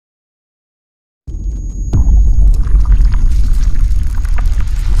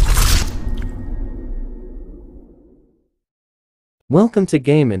Welcome to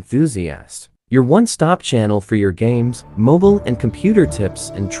GamEnthusiast, your one-stop channel for your games, mobile and computer tips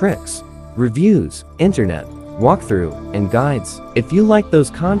and tricks, reviews, internet, walkthrough, and guides. If you like those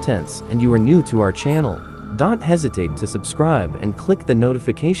contents and you are new to our channel, don't hesitate to subscribe and click the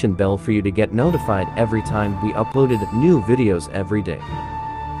notification bell for you to get notified every time we uploaded new videos every day.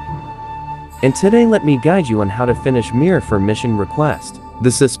 And today let me guide you on how to finish MIR4 mission request,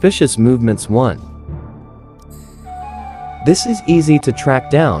 the Suspicious Movements 1. This is easy to track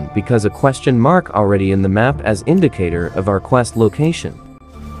down because a question mark already in the map as indicator of our quest location.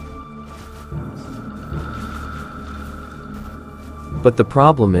 But the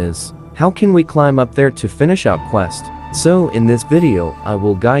problem is, how can we climb up there to finish our quest? So in this video, I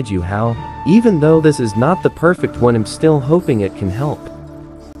will guide you how. Even though this is not the perfect one, I'm still hoping it can help.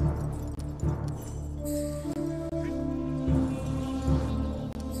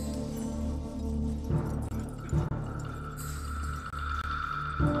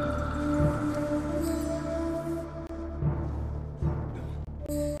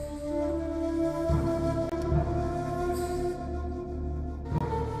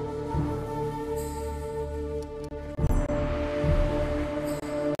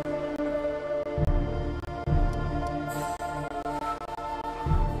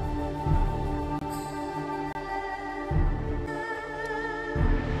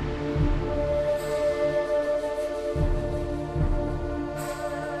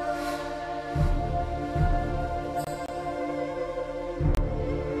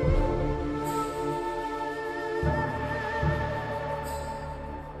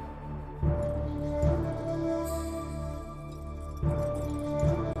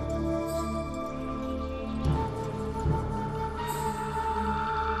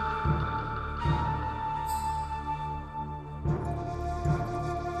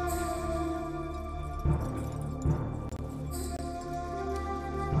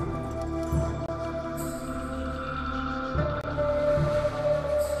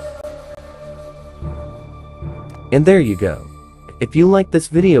 And there you go. If you like this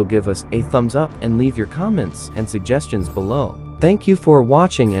video, give us a thumbs up and leave your comments and suggestions below. Thank you for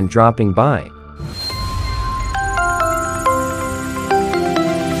watching and dropping by.